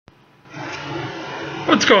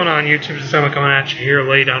What's going on, YouTube? It's Emma coming at you here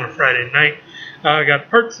late on a Friday night. I got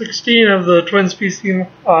part 16 of the Twins PC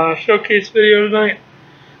showcase video tonight.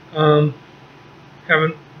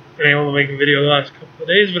 Haven't been able to make a video the last couple of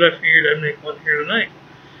days, but I figured I'd make one here tonight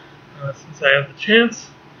since I have the chance.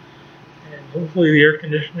 And hopefully the air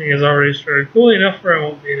conditioning has already started cooling enough where I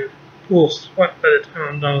won't be in a pool of sweat by the time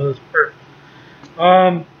I'm done with this part.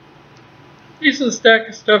 Decent stack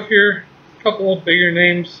of stuff here. A couple of bigger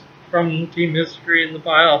names from team history in the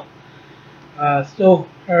pile. Still,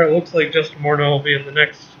 it looks like Justin Morneau will be in the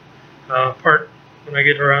next part when I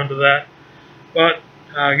get around to that. But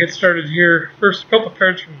get started here. First, a couple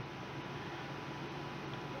cards from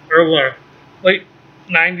late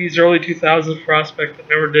 90s, early 2000s prospect that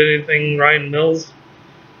never did anything. Ryan Mills,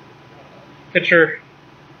 pitcher.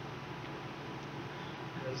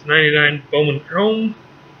 Has 99 Bowman Chrome.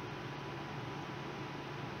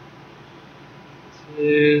 This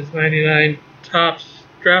is 99 Topps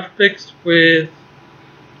draft picks with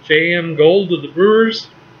JM Gold of the Brewers.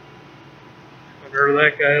 Haven't heard of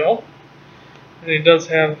that guy at all. And he does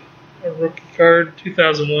have a rookie card,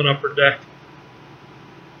 2001 Upper Deck.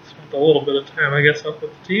 Spent a little bit of time, I guess, up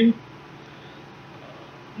with the team.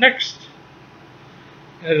 Next,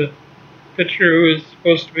 I had a pitcher who is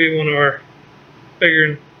supposed to be one of our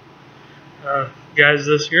bigger guys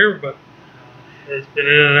this year, but has been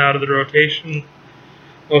in and out of the rotation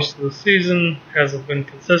most of the season. Hasn't been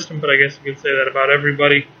consistent, but I guess you could say that about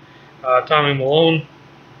everybody. Tommy Malone,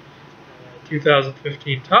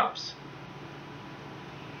 2015 Topps.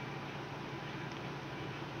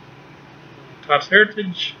 Topps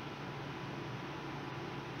Heritage.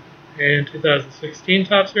 And 2016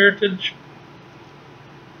 Topps Heritage.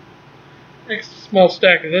 Next, small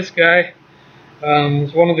stack of this guy.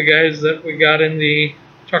 Is one of the guys that we got in the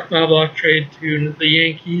Chuck Knobloch trade to the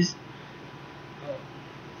Yankees.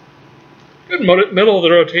 Good middle of the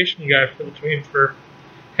rotation guy for the team for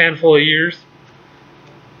a handful of years.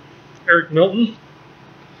 Eric Milton.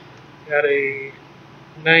 Got a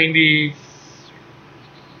 98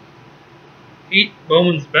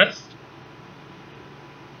 Bowman's Best.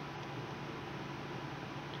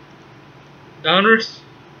 Donruss.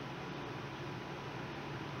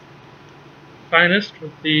 Finest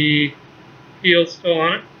with the heel still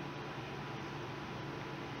on it.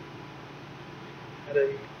 Got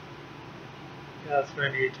a that's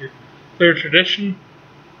 98 too. Clear Tradition.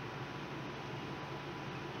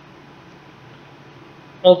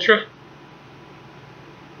 Ultra.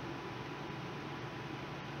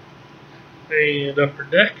 And Upper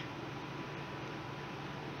Deck.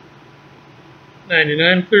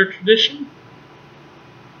 99 Clear Tradition.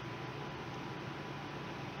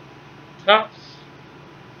 Topps.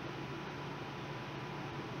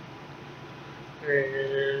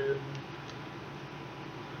 And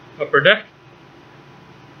Upper Deck.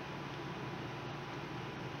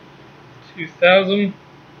 2000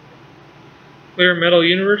 Clear Metal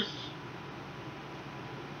Universe.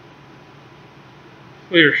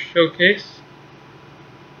 Clear Showcase.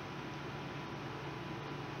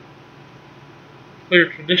 Clear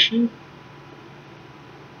Tradition.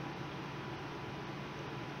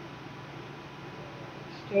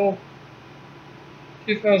 Still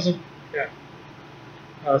 2000, yeah.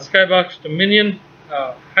 Skybox Dominion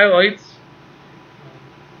highlights.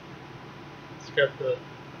 It's got the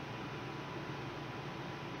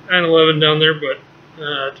 9/11 down there, but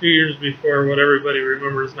 2 years before what everybody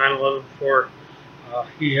remembers 9/11 for,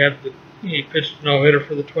 he pitched a no-hitter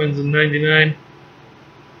for the Twins in '99.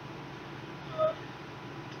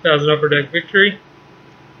 2000 Upper Deck Victory.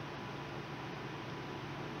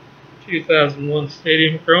 2001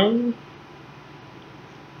 Stadium Chrome.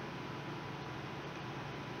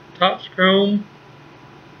 Topps Chrome.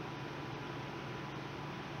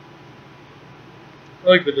 I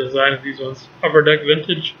like the design of these ones. Upper Deck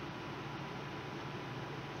Vintage.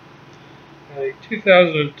 A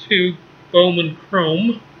 2002 Bowman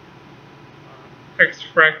Chrome.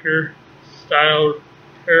 X-Fractor style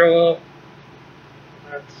parallel.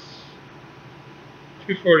 That's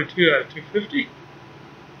 242 out of 250.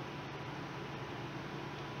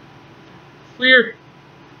 Clear.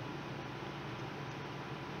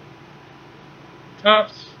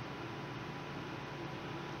 Topps.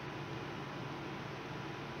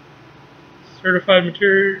 Certified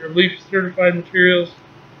material, or Leaf certified materials.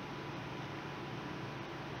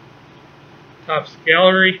 Topps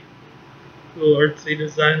Gallery. Little artsy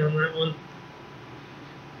design on that one.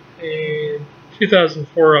 And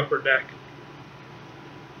 2004 Upper Deck.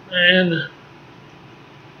 And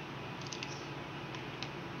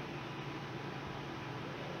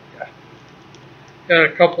got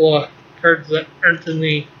a couple of cards that aren't in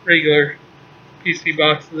the regular PC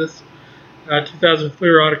box of this 2000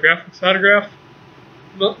 Clear Autographics autograph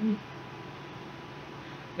button.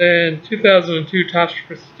 Then 2002 Topps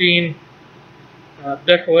Pristine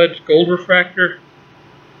Decal Edge Gold Refractor.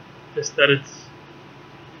 Just that it's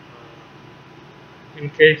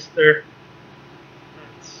encased there.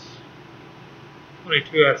 That's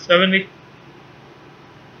 22 out of 70.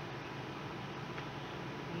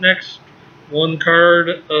 Next, one card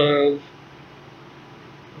of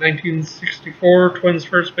 1964 Twins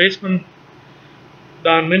first baseman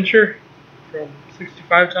Don Mincher from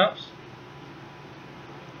 65 Topps.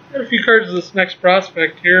 Got a few cards of this next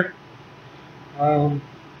prospect here. I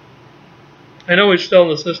know he's still in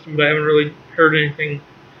the system, but I haven't really heard anything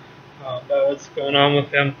about what's going on with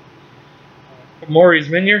him. Maurice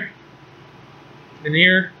Minier,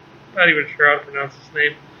 not even sure how to pronounce his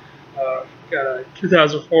name. Got a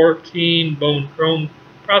 2014 Bowman Chrome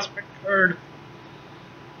prospect card.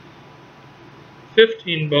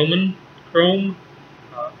 15 Bowman Chrome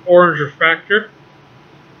Orange Refractor.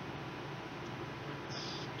 That's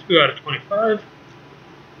 2 out of 25.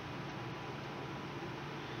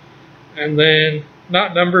 And then,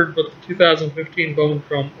 not numbered, but the 2015 Bowman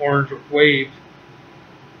Chrome Orange Wave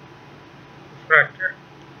Refractor.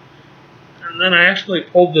 And then I actually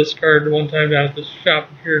pulled this card one time down at this shop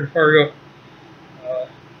here in Fargo.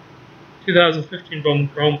 2015 Bowman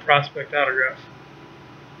Chrome Prospect Autograph.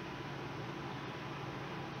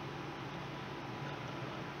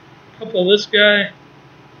 A couple of this guy.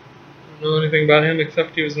 Don't know anything about him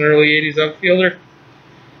except he was an early 80s outfielder.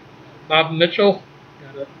 Bob Mitchell.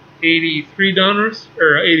 Got a 83 Donruss,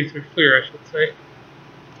 or 83 Clear, I should say.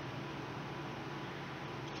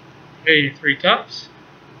 83 Topps.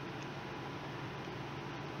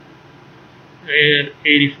 And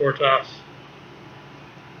 84 Topps.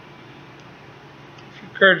 A few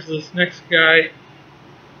cards of this next guy.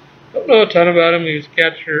 Don't know a ton about him. He was a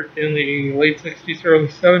catcher in the late 60s, early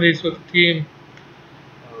 70s with the team.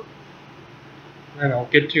 And I'll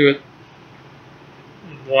get to it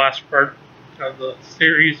in the last part of the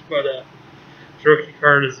series, but his rookie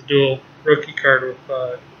card is a dual rookie card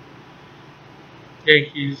with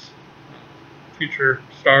Yankees future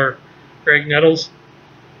star Greg Nettles.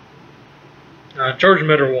 George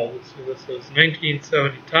Mitterwald, so this is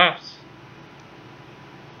 1970 Topps,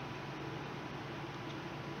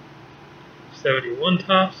 71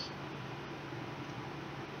 Topps,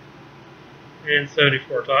 and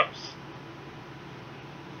 74 Topps.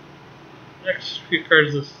 Next few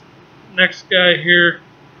cards, this next guy here,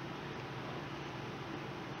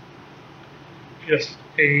 I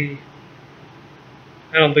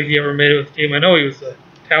don't think he ever made it with the team. I know he was a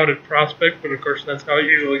touted prospect, but of course that's how it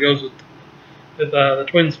usually goes with the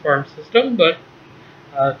Twins farm system. But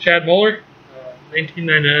Chad Muller,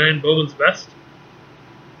 1999 Bowman's Best,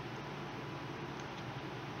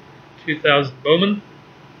 2000 Bowman,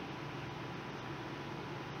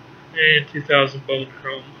 and 2000 Bowman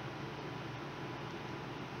Chrome.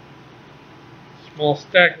 Small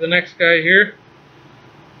stack of the next guy here.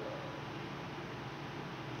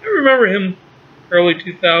 I remember him early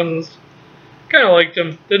 2000s. Kind of liked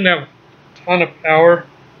him. Didn't have a ton of power.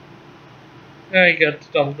 Yeah, he got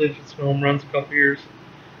to double digits in home runs a couple years.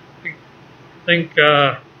 I think we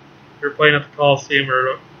were playing at the Coliseum,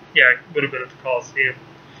 or yeah, it would have been at the Coliseum.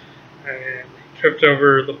 And he tripped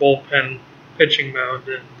over the bullpen pitching mound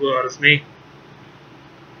and blew out his knee.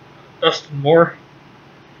 Dustin Moore,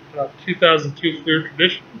 2002 Clear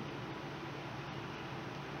Tradition,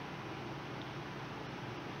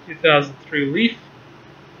 2003 Leaf,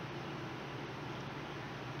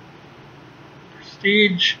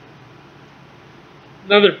 Prestige,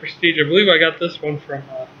 another Prestige. I believe I got this one from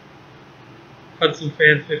Hudson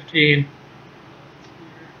Fan 15.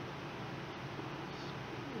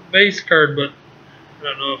 Base card, but I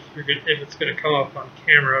don't know if it's going to come up on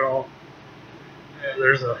camera at all. Yeah,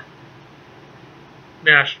 there's a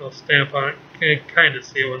national stamp on it. You can kind of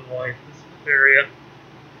see it in the light in this area.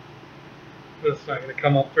 But it's not going to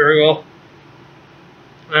come up very well.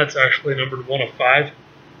 That's actually numbered 1 of 5.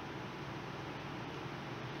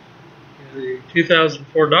 The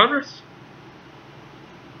 2004 Donruss.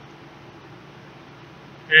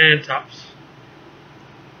 And Topps.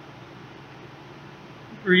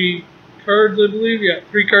 3 cards, I believe. Yeah,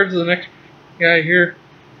 3 cards of the next guy here.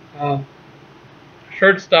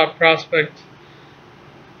 Shortstop prospect.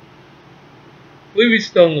 I believe he's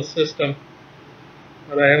still in the system,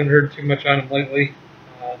 but I haven't heard too much on him lately.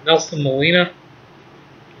 Nelson Molina,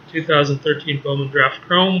 2013 Bowman Draft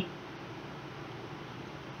Chrome.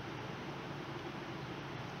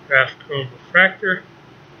 Draft Chrome Refractor.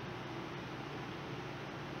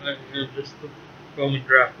 And just the Bowman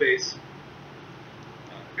Draft base.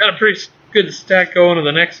 Got a pretty good stack going to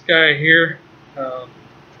the next guy here. I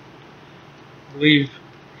believe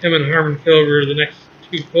him and Harmon Kilger are the next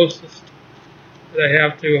two closest that I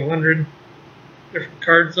have to 100 different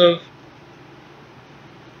cards of.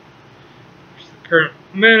 There's the current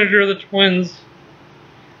manager of the Twins,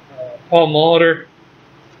 Paul Molitor.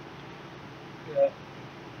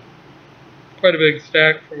 Quite a big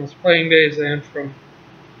stack from his playing days and from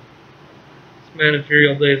his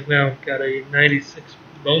managerial days now. Got a 96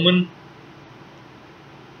 Bowman.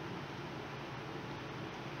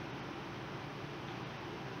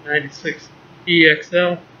 '96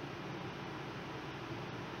 EXL.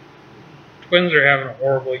 Twins are having a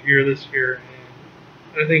horrible year this year,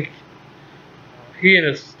 and I think he and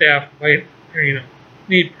his staff might,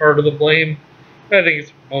 need part of the blame. But I think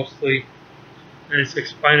it's mostly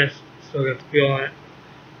 '96 Finest. Still got the feel on it.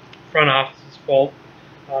 Front office's fault.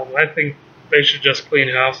 I think they should just clean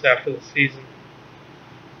house after the season.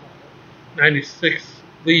 96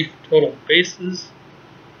 Leaf total bases.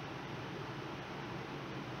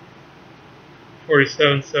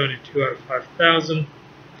 47.72 out of 5,000.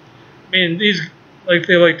 I mean, these, like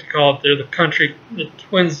they like to call it, they're the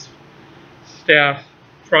Twins staff,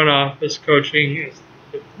 front office, coaching is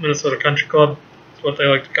the Minnesota Country Club. That's what they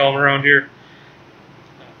like to call them around here.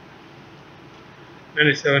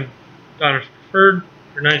 97 Donruss preferred,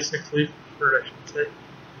 or 96 Leaf preferred, I should say.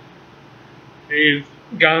 They've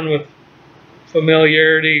gone with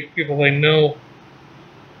familiarity, people they know.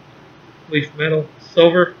 Leaf Metal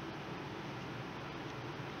Silver.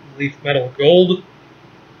 Leaf Metal Gold.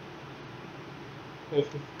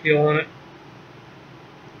 Both with appeal on it.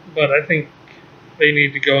 But I think they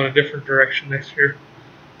need to go in a different direction next year.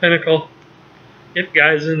 Pinnacle. Get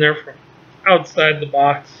guys in there from outside the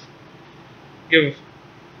box.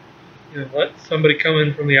 Let somebody come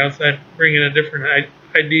in from the outside, bring in a different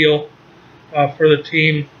ideal for the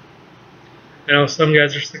team. I know some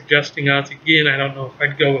guys are suggesting Ozzie Guillen. I don't know if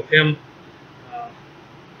I'd go with him.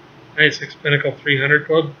 96 Pinnacle 300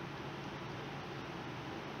 Club.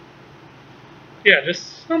 Yeah,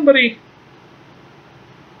 just somebody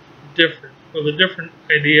different, with a different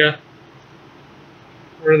idea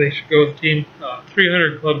where they should go with the team.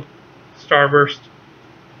 300 Club Starburst.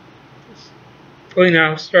 Just clean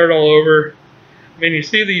house, start all over. I mean, you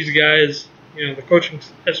see these guys, the coaching,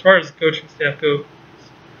 as far as the coaching staff go,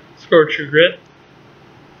 scorch your grit.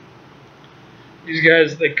 These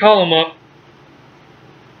guys, they call them up,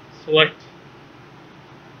 select,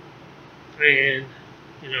 and,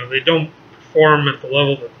 they don't perform at the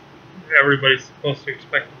level that everybody's supposed to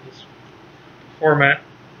expect in this format.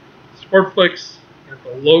 Sportflix, got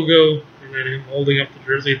the logo, and then him holding up the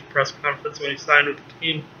jersey at the press conference when he signed with the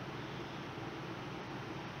team.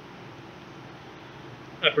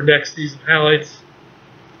 Upper Deck season highlights.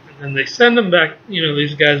 And then they send them back,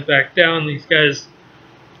 these guys back down. These guys,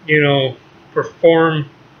 perform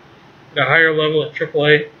at a higher level at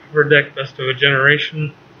AAA. Upper Deck Best of a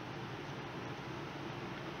Generation.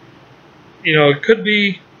 It could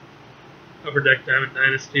be Upper Deck Diamond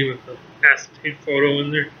Dynasty with the acetate photo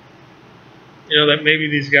in there. That maybe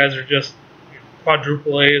these guys are just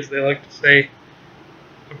quadruple A, as they like to say.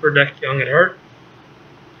 Upper Deck Young at Heart.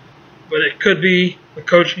 But it could be the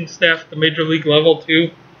coaching staff at the major league level,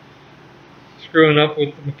 too, screwing up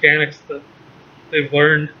with the mechanics that they've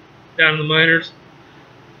learned down in the minors.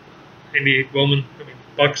 98 Bowman,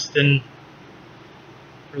 Buxton,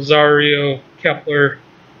 Rosario, Kepler,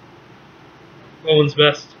 Bowman's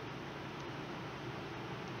best.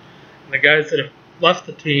 And the guys that have left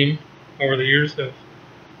the team over the years have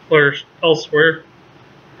flourished elsewhere,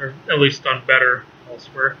 or at least done better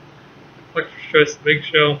elsewhere. Collector's Choice, The Big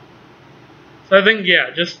Show. So I think,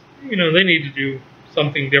 they need to do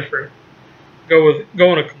something different. Go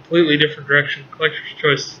in a completely different direction. Collector's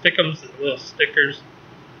Choice stickums and little stickers.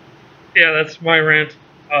 Yeah, that's my rant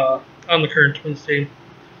on the current Twins team.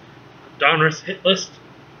 Donruss hit list.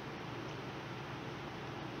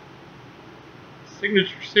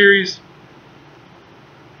 Signature Series.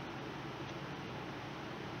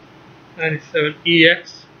 97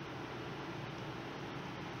 EX.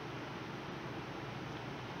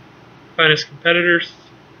 Finest Competitors.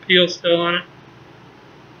 Peel still on it.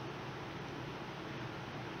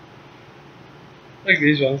 Like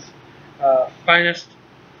these ones. Finest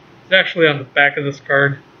is actually on the back of this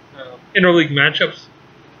card. Interleague matchups.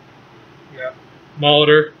 You got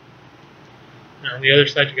Molitor. And on the other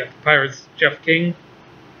side, you got the Pirates' Jeff King.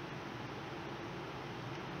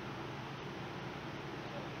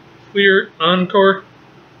 Clear Encore.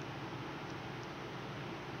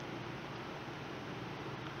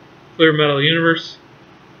 Clear Metal Universe.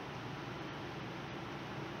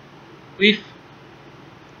 Leaf.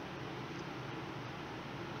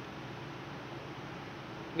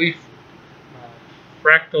 leaf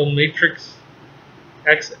fractal matrix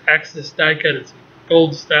axis die cut. It's a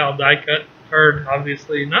gold style die cut card,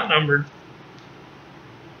 obviously not numbered.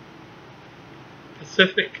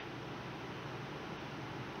 Pacific,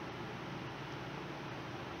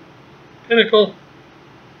 Pinnacle,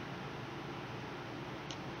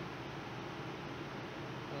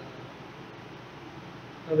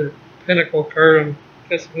 another Pinnacle card. I'm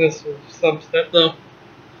guessing this is a subset though.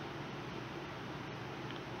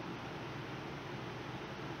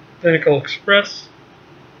 Pinnacle Express.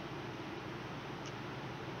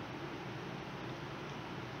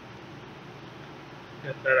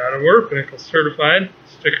 Get that out of order. Pinnacle Certified.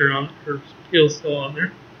 Sticker on, or peel still on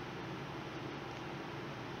there.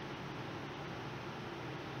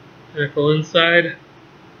 Pinnacle Inside.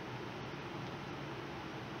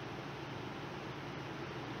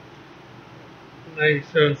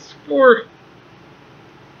 '97 Score.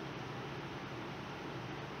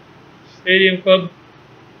 Stadium Club.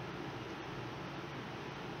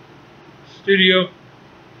 Studio.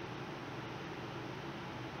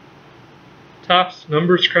 Topps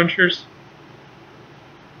Numbers Crunchers.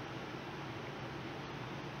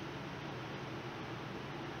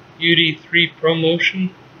 UD3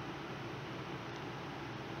 Promotion.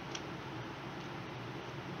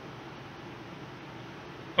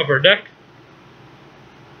 Upper Deck.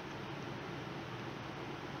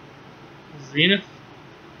 Zenith.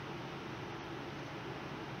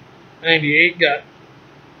 98 got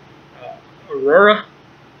Aurora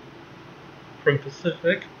from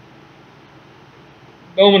Pacific.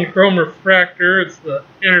 Bowman Chrome Refractor. It's the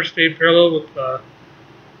interstate parallel with the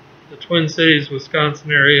Twin Cities,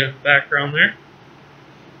 Wisconsin area in the background there,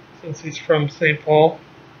 since he's from St. Paul.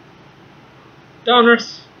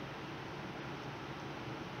 Donruss.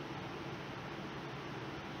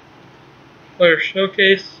 Player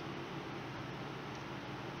Showcase.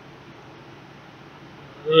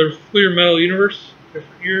 Another Fleer Metal Universe,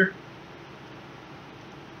 different year.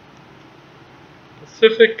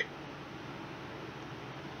 Pacific.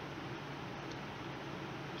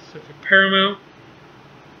 Pacific Paramount.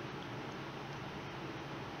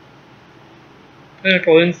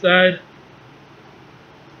 Pinnacle Inside.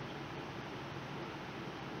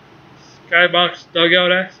 Skybox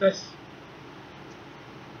Dugout Access.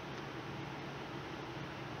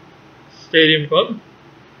 Stadium Club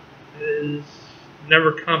is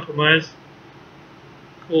Never Compromise.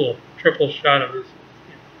 Cool triple shot of his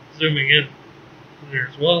zooming in there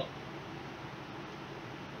as well.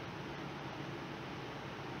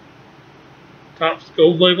 Topps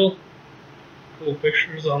Gold Label. Cool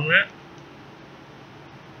pictures on that.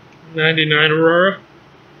 99 Aurora.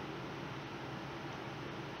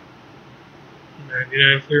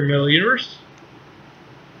 99 Fleer Metal Universe.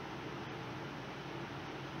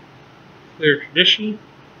 Fleer Tradition.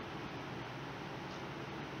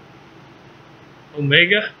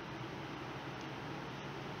 Omega.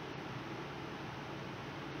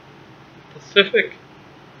 Pacific.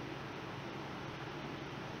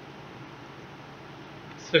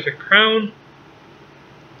 Pacific Crown.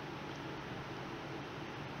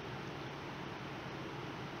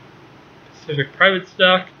 Pacific Private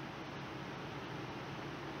Stock.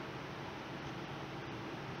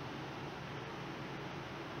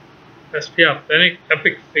 SP Authentic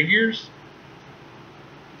Epic Figures.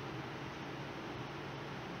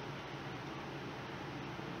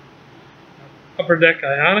 Upper Deck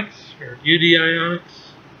Ionics, or UD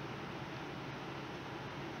Ionics.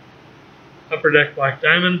 Upper Deck Black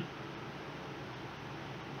Diamond.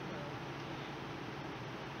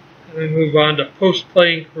 And then move on to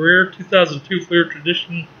post-playing career, 2002 Fleer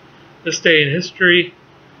Tradition, This Day in History,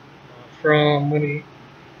 from when he,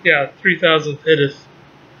 3,000th hit, his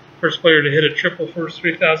first player to hit a triple first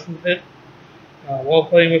 3,000th hit while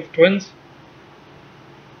playing with the Twins.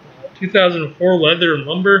 2004 Leather and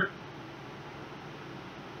Lumber.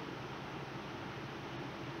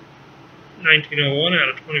 1901 out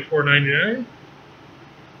of 24.99.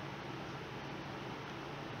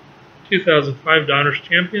 2005 Donruss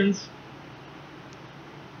Champions.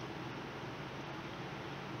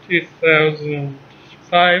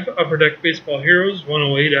 2005 Upper Deck Baseball Heroes,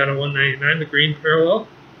 108 out of 199, the green parallel.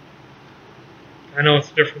 I know it's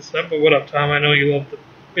a different set, but what up, Tom? I know you love the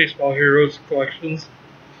Baseball Heroes collections.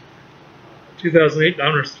 2008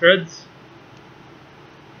 Donruss Threads.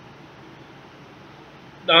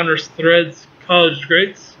 Donruss Threads College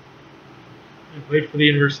Greats. He played for the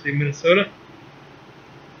University of Minnesota.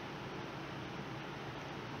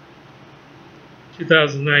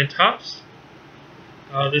 2009 Topps.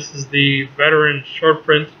 This is the veteran short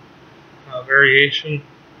print variation.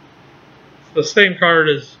 It's the same card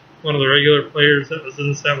as one of the regular players that was in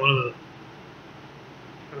the set. One of the,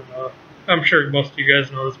 I don't know, I'm sure most of you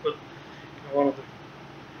guys know this, but one of the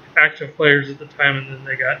active players at the time, and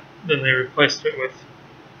then they replaced it with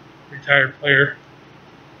a retired player.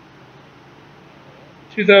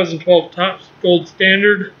 2012 Topps Gold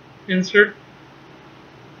Standard insert.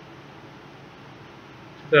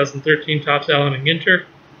 2013 Topps Allen and Ginter.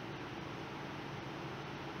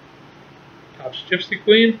 Topps Gypsy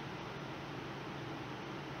Queen.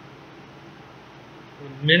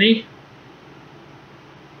 Mini.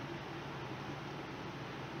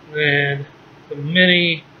 And the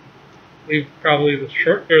mini, leave probably the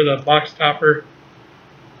short or the box topper,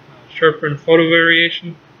 short print photo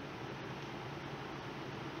variation.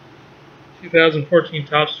 2014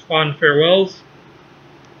 Topps Fond Farewells.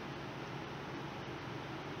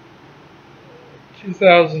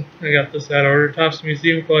 2000, I got this out of order. Topps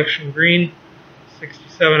Museum Collection Green,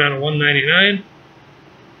 67 out of 199.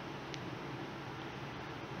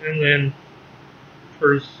 And then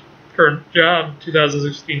for his current job,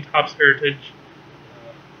 2016 Topps Heritage,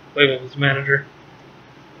 labeled as manager.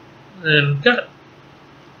 And got a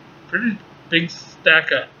pretty big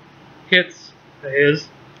stack of hits. That is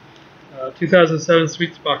 2007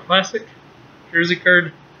 Sweet Spot Classic jersey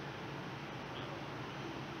card.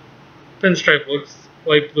 Pinstripe looks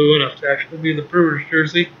light blue enough to actually be the Brewers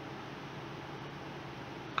jersey.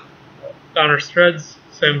 Donruss Threads,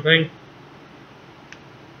 same thing.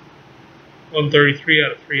 133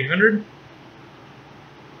 out of 300.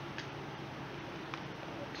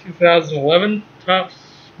 2011 Topps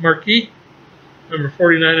Marquee, number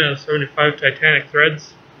 49 out of 75 Titanic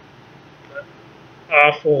Threads. That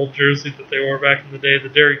awful jersey that they wore back in the day, the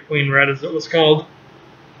Dairy Queen Red as it was called.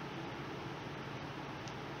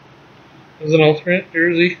 It was an alternate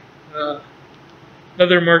jersey.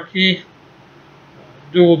 Another Marquee,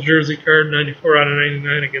 dual jersey card, 94 out of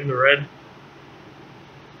 99, again the red.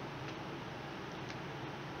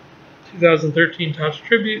 2013 Topps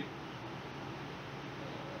Tribute.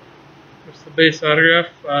 That's the base autograph,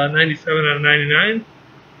 97 out of 99.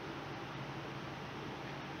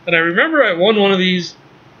 And I remember I won one of these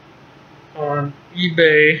on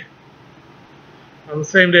eBay on the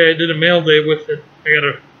same day I did a mail day with it. I got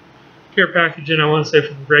a care package in, I want to say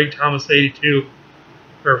from Greg Thomas 82,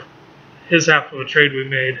 or his half of a trade we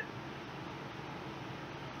made.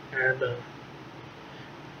 And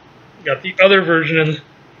got the other version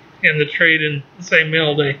in the trade in the same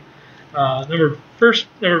mail day. Number 5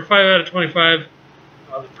 out of 25,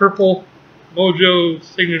 the purple Mojo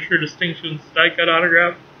Signature Distinctions die cut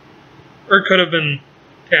autograph, or it could have been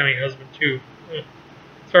Tammy Husband too.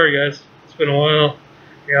 Sorry guys, it's been a while.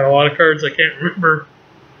 I got a lot of cards. I can't remember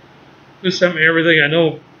who sent me everything. I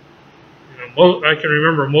know, I can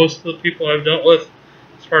remember most of the people I've dealt with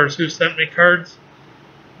as far as who sent me cards.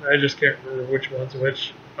 I just can't remember which one's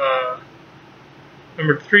which.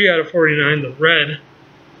 Number 3 out of 49, the red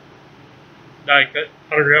die cut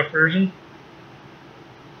autograph version.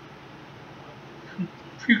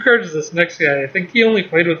 A few cards of this next guy. I think he only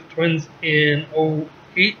played with the Twins in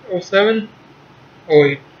 08, 07,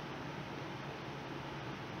 08.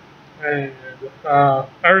 And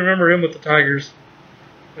I remember him with the Tigers,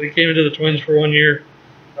 but he came into the Twins for 1 year.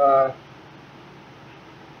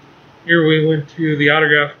 Here we went to the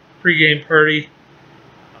autograph pregame party.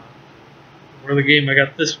 For the game, I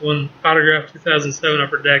got this one, autograph 2007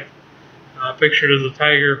 Upper Deck, pictured as a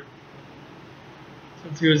Tiger.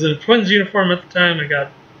 Since he was in a Twins uniform at the time, I got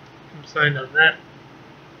him signed on that.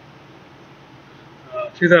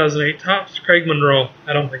 2008 Topps Craig Monroe.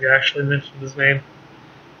 I don't think I actually mentioned his name.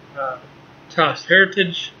 Topps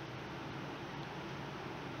Heritage,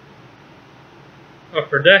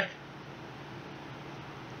 Upper Deck,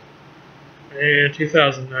 and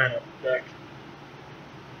 2009 Upper Deck.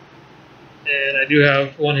 And I do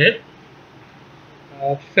have one hit.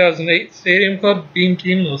 2008 Stadium Club Beam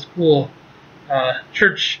Team, those cool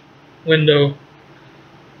church window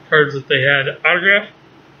cards that they had autographed.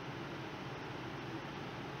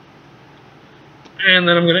 And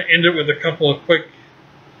then I'm going to end it with a couple of quick,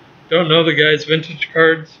 don't know the guy's vintage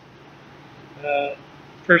cards.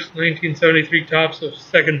 First 1973 Topps of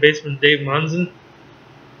second baseman Dave Monson.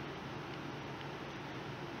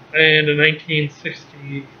 And a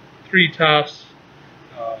 1963 Topps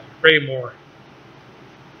Ray Moore.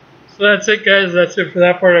 So that's it, guys. That's it for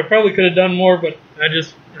that part. I probably could have done more, but I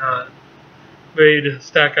just made a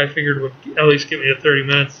stack I figured would at least get me to 30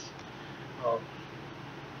 minutes.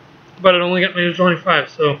 But it only got me to 25.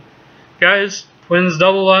 So, guys, Twins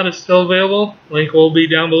double lot is still available. Link will be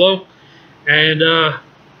down below. And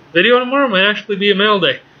video tomorrow might actually be a mail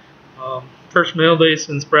day. First mail day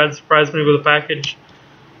since Brad surprised me with a package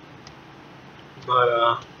But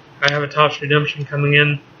I have a Tops Redemption coming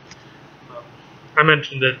in. I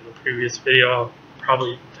mentioned it in the previous video. I'll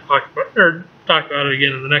probably talk about it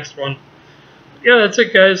again in the next one. Yeah, that's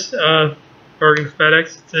it, guys. Oregon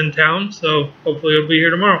FedEx, it's in town, so hopefully it'll be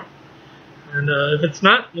here tomorrow. And if it's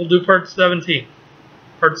not, we'll do part 17,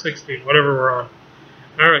 part 16, whatever we're on.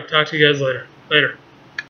 Alright, talk to you guys later. Later.